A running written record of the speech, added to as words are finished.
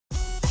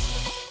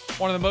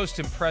One of the most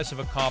impressive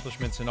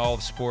accomplishments in all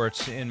of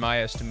sports, in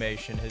my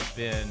estimation, has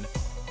been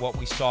what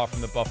we saw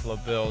from the Buffalo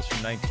Bills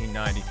from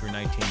 1990 through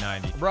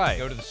 1990. Right. They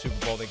go to the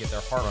Super Bowl, they get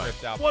their heart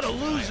ripped out. What a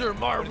loser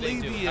Marv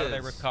Levy is. How do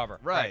they recover?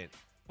 Right.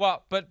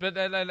 Well, but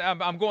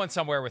I'm going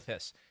somewhere with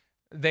this.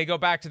 They go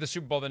back to the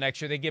Super Bowl the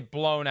next year. They get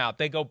blown out.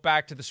 They go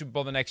back to the Super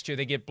Bowl the next year.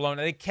 They get blown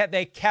out.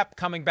 They kept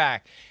coming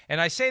back. And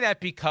I say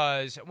that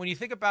because when you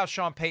think about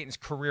Sean Payton's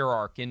career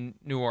arc in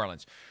New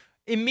Orleans,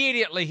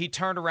 immediately he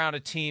turned around a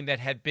team that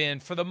had been,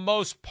 for the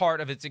most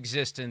part of its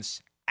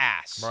existence,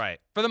 ass. Right.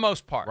 For the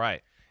most part.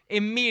 Right.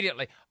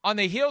 Immediately. On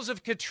the heels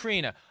of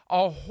Katrina,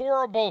 a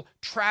horrible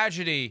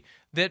tragedy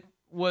that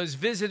was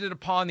visited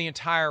upon the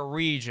entire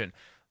region.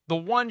 The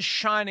one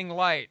shining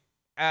light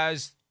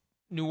as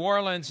New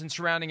Orleans and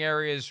surrounding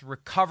areas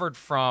recovered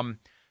from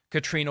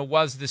Katrina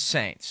was the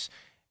Saints.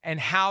 And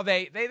how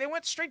they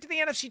went straight to the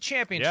NFC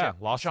Championship.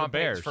 Yeah, lost to the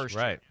Bears. First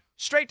right. year.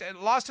 Straight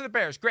lost to the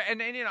Bears.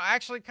 And you know,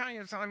 actually kind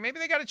of like maybe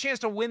they got a chance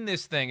to win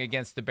this thing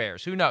against the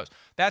Bears. Who knows?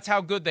 That's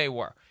how good they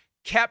were.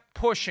 Kept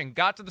pushing,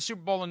 got to the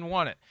Super Bowl and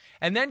won it.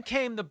 And then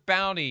came the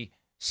bounty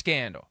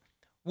scandal,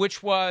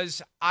 which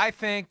was, I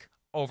think,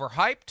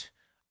 overhyped.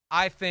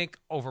 I think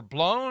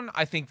overblown.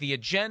 I think the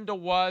agenda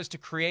was to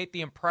create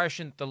the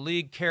impression that the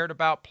league cared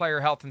about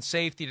player health and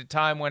safety at a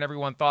time when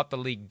everyone thought the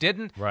league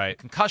didn't. Right.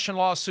 Concussion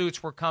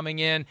lawsuits were coming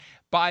in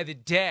by the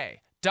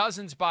day,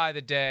 dozens by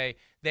the day.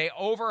 They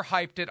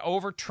overhyped it,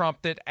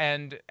 over-trumped it,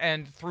 and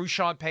threw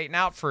Sean Payton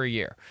out for a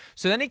year.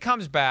 So then he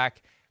comes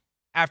back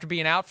after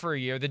being out for a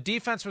year. The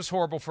defense was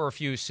horrible for a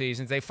few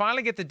seasons. They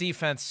finally get the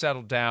defense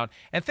settled down.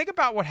 And think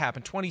about what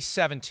happened,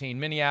 2017,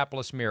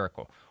 Minneapolis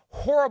Miracle.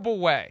 Horrible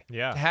way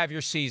to have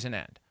your season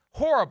end.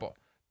 Horrible,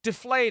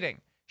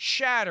 deflating,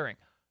 shattering.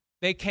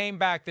 They came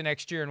back the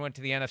next year and went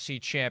to the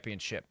NFC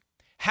Championship.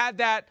 Had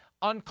that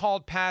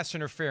uncalled pass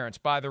interference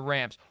by the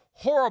Rams.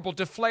 Horrible,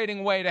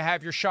 deflating way to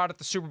have your shot at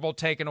the Super Bowl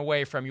taken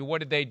away from you. What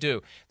did they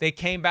do? They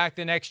came back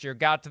the next year,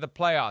 got to the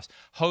playoffs,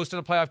 hosted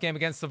a playoff game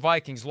against the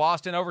Vikings,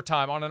 lost in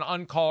overtime on an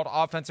uncalled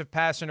offensive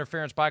pass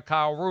interference by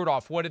Kyle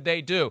Rudolph. What did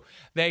they do?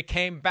 They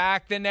came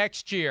back the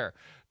next year,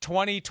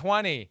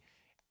 2020,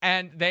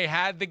 and they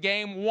had the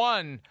game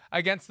won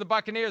against the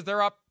Buccaneers.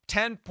 They're up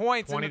 10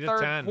 points in the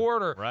third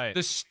quarter. Right.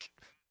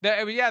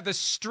 The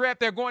strip,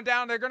 they're going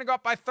down. They're going to go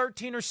up by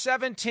 13 or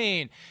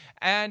 17.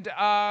 And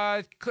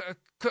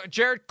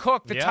Jared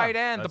Cook, the tight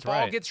end, the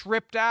ball gets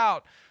ripped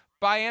out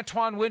by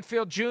Antoine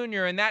Winfield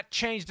Jr., and that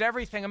changed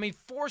everything. I mean,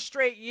 4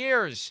 straight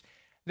years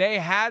they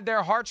had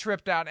their hearts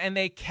ripped out, and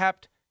they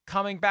kept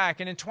coming back.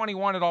 And in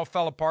 21, it all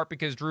fell apart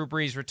because Drew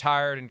Brees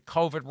retired and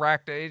COVID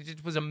wrecked.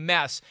 It was a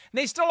mess. And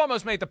they still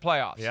almost made the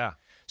playoffs. Yeah.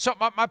 So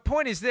my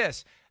point is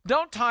this.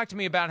 Don't talk to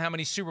me about how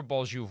many Super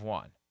Bowls you've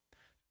won.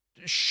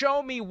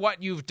 Show me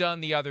what you've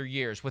done the other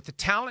years. With the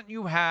talent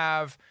you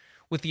have,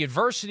 with the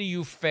adversity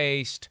you've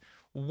faced,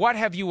 what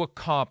have you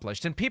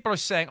accomplished? And people are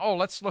saying, oh,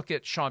 let's look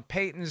at Sean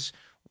Payton's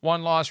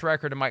one-loss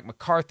record and Mike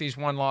McCarthy's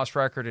one-loss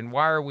record, and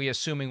why are we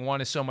assuming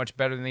one is so much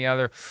better than the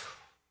other?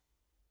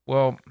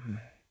 Well,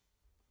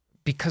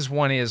 because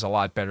one is a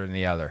lot better than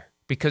the other.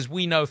 Because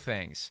we know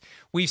things.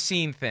 We've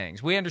seen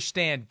things. We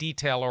understand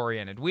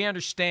detail-oriented. We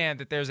understand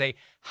that there's a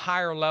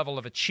higher level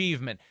of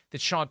achievement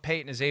that Sean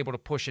Payton is able to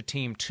push a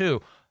team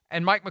to.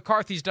 And Mike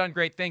McCarthy's done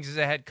great things as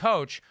a head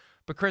coach,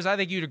 but Chris, I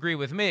think you'd agree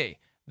with me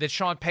that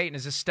Sean Payton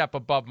is a step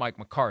above Mike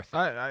McCarthy.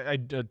 I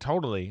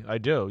totally, I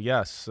do,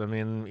 yes. I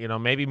mean, you know,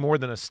 maybe more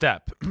than a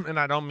step. And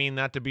I don't mean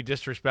that to be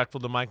disrespectful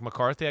to Mike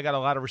McCarthy. I got a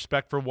lot of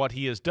respect for what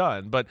he has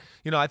done. But,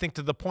 you know, I think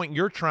to the point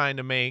you're trying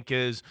to make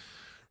is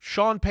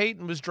Sean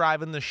Payton was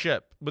driving the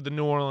ship with the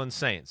New Orleans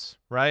Saints,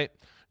 right?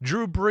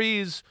 Drew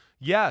Brees,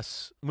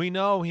 yes, we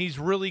know he's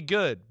really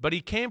good. But he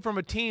came from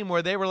a team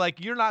where they were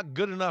like, you're not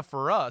good enough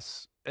for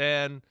us.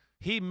 And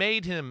he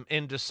made him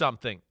into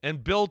something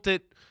and built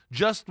it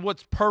just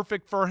what's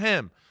perfect for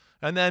him.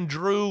 And then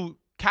Drew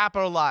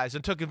capitalized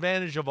and took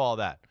advantage of all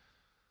that.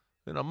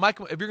 You know, Mike,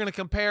 if you're going to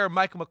compare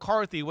Mike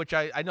McCarthy, which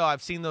I know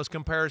I've seen those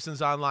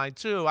comparisons online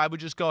too, I would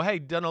just go, hey,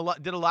 did a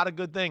lot of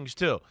good things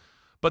too.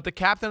 But the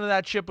captain of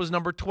that ship was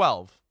number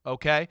 12,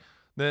 okay?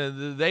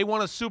 They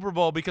won a Super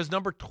Bowl because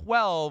number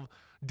 12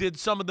 did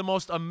some of the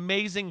most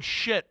amazing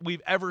shit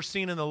we've ever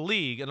seen in the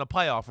league in a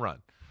playoff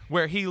run,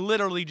 where he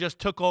literally just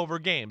took over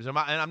games. And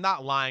I'm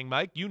not lying,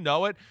 Mike. You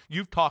know it.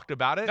 You've talked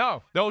about it.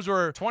 No. Those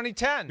were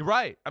 2010.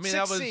 Right. I mean,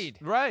 that was seed.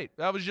 Right.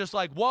 That was just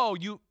like, whoa,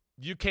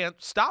 you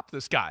can't stop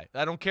this guy.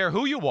 I don't care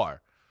who you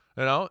are.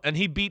 You know? And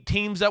he beat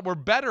teams that were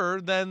better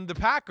than the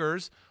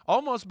Packers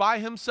almost by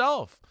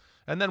himself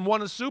and then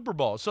won a Super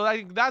Bowl. So I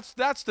think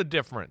that's the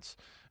difference.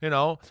 You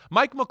know,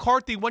 Mike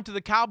McCarthy went to the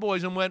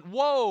Cowboys and went,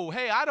 whoa,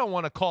 hey, I don't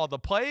want to call the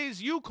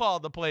plays. You call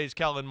the plays,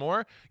 Kellen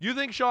Moore. You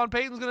think Sean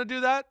Payton's going to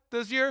do that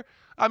this year?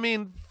 I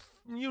mean,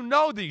 you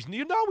know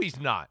he's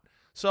not.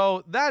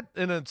 So that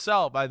in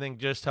itself, I think,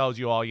 just tells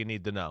you all you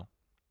need to know.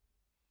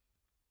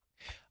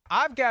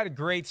 I've got a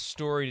great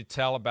story to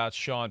tell about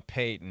Sean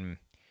Payton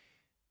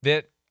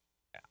that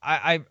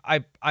I'm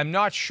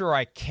not sure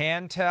I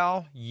can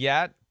tell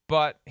yet,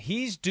 but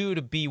he's due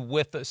to be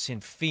with us in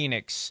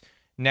Phoenix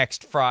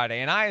next Friday.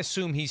 And I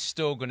assume he's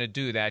still going to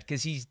do that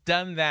because he's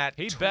done that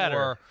He tour.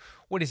 better.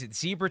 What is it,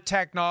 Zebra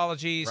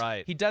Technologies?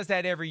 Right. He does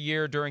that every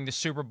year during the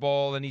Super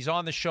Bowl, and he's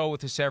on the show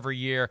with us every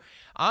year.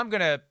 I'm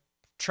going to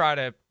try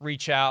to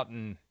reach out,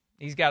 and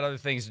he's got other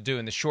things to do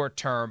in the short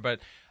term, but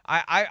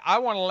I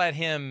want to let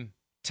him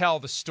tell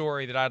the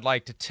story that I'd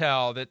like to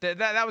tell.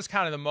 That was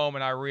kind of the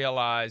moment I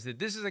realized that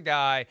this is a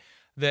guy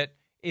that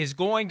is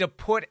going to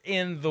put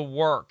in the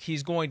work.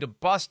 He's going to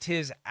bust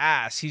his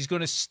ass. He's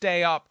going to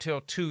stay up till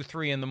 2,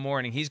 3 in the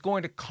morning. He's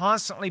going to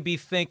constantly be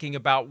thinking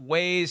about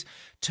ways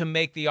to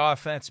make the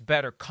offense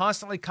better,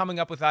 constantly coming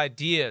up with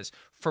ideas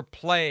for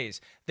plays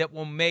that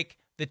will make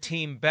the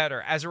team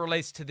better as it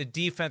relates to the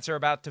defense they're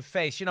about to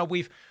face. You know,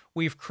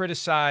 we've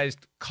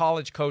criticized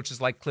college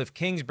coaches like Cliff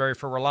Kingsbury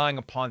for relying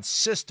upon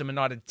system and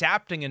not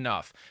adapting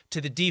enough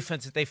to the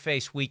defense that they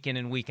face week in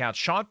and week out.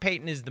 Sean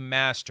Payton is the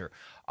master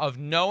of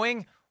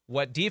knowing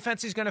what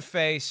defense he's going to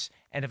face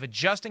and of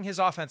adjusting his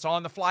offense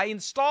on the fly,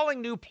 installing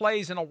new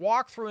plays in a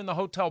walkthrough in the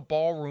hotel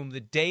ballroom the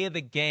day of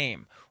the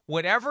game,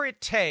 whatever it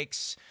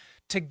takes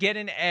to get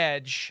an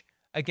edge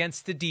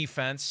against the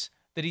defense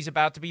that he's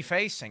about to be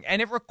facing.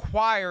 And it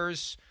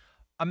requires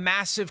a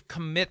massive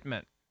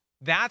commitment.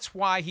 That's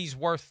why he's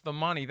worth the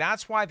money.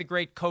 That's why the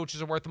great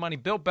coaches are worth the money.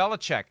 Bill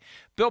Belichick,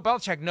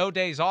 no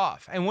days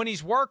off. And when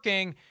he's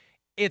working,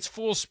 it's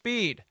full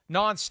speed,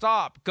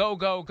 nonstop, go,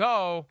 go,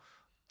 go.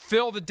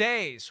 Fill the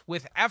days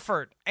with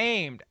effort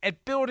aimed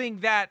at building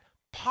that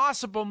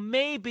possible,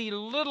 maybe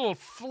little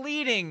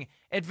fleeting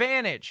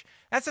advantage.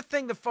 That's the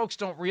thing that folks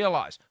don't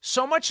realize.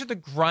 So much of the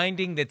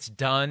grinding that's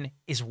done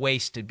is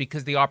wasted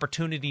because the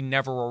opportunity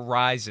never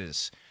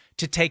arises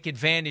to take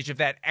advantage of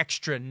that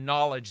extra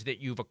knowledge that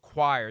you've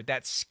acquired,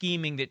 that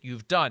scheming that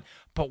you've done.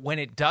 But when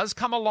it does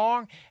come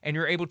along and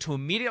you're able to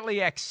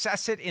immediately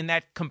access it in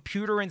that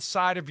computer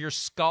inside of your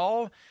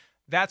skull,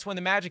 that's when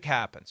the magic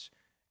happens.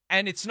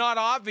 And it's not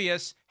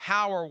obvious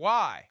how or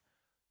why,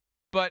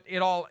 but it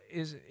all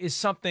is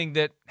something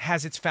that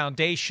has its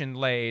foundation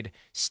laid,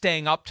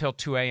 staying up till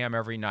 2 a.m.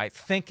 every night,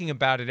 thinking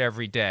about it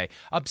every day,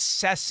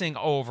 obsessing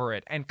over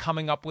it, and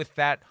coming up with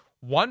that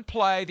one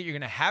play that you're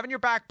going to have in your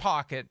back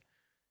pocket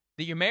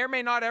that you may or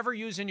may not ever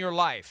use in your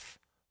life.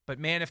 But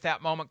man, if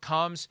that moment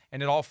comes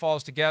and it all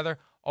falls together,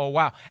 oh,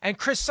 wow. And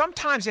Chris,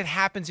 sometimes it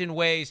happens in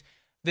ways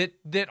that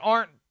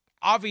aren't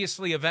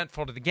obviously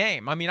eventful to the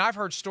game. I mean, I've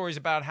heard stories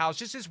about how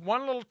just this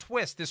one little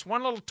twist, this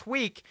one little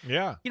tweak,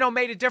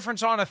 made a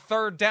difference on a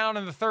third down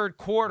in the third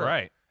quarter.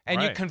 Right.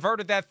 And you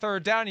converted that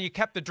third down and you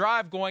kept the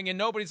drive going, and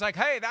nobody's like,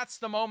 hey, that's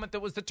the moment that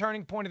was the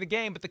turning point of the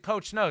game. But the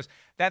coach knows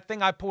that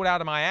thing I pulled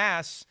out of my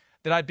ass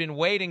that I'd been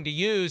waiting to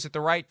use at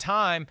the right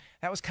time,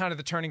 that was kind of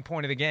the turning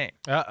point of the game.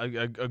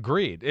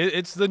 Agreed.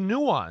 It's the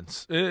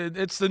nuance.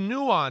 It's the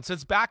nuance.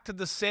 It's back to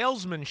the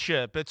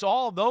salesmanship. It's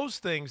all those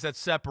things that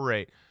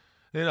separate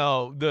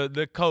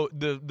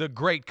the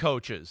great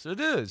coaches. It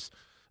is.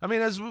 I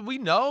mean, as we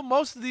know,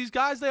 most of these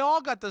guys, they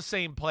all got the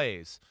same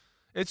plays.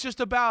 It's just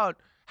about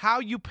how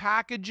you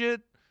package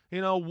it,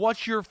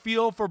 what's your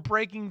feel for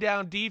breaking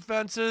down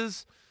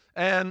defenses,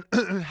 and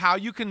how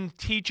you can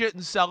teach it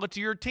and sell it to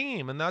your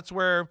team. And that's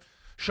where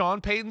Sean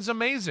Payton's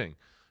amazing.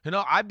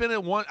 I've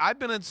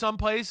been in some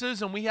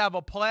places and we have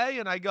a play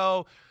and I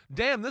go,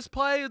 damn, this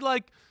play,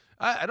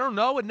 I don't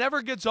know, it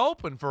never gets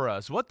open for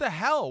us. What the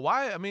hell?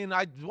 Why? I mean,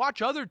 I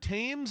watch other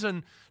teams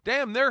and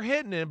damn, they're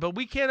hitting it, but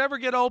we can't ever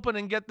get open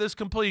and get this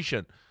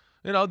completion.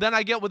 Then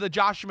I get with a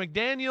Josh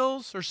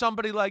McDaniels or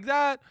somebody like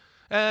that,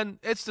 and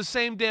it's the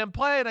same damn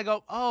play, and I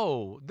go,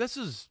 oh, this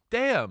is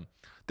damn.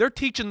 They're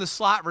teaching the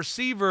slot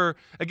receiver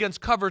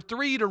against cover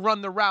 3 to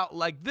run the route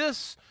like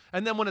this,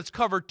 and then when it's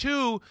cover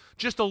 2,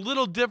 just a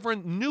little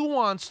different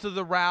nuance to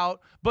the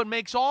route, but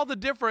makes all the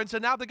difference,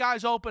 and now the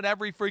guy's open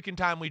every freaking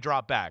time we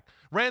drop back.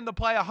 Ran the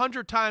play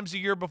 100 times a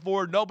year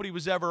before. Nobody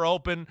was ever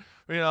open,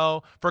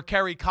 for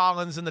Kerry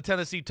Collins and the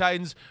Tennessee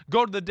Titans.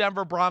 Go to the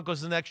Denver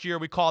Broncos the next year.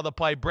 We call the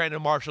play.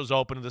 Brandon Marshall's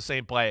open to the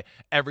same play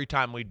every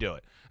time we do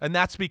it. And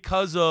that's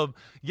because of,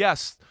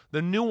 yes,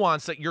 the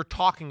nuance that you're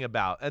talking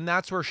about. And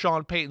that's where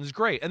Sean Payton's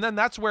great. And then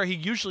that's where he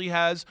usually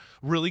has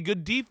really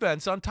good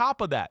defense on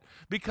top of that.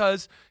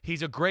 Because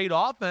he's a great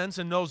offense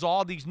and knows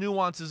all these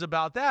nuances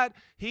about that.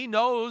 He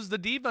knows the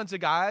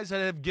defensive guys that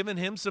have given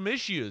him some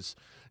issues,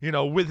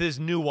 with his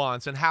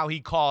nuance and how he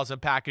calls and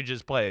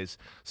packages plays.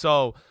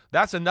 So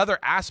that's another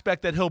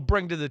aspect that he'll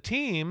bring to the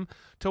team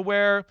to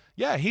where,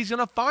 he's going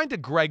to find a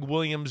Greg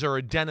Williams or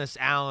a Dennis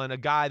Allen, a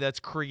guy that's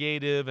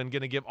creative and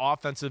going to give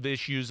offensive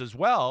issues as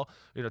well,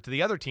 to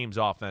the other team's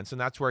offense, and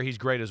that's where he's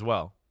great as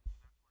well.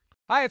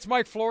 Hi, it's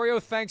Mike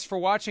Florio. Thanks for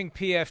watching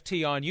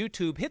PFT on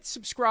YouTube. Hit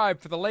subscribe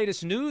for the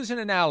latest news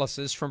and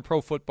analysis from Pro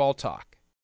Football Talk.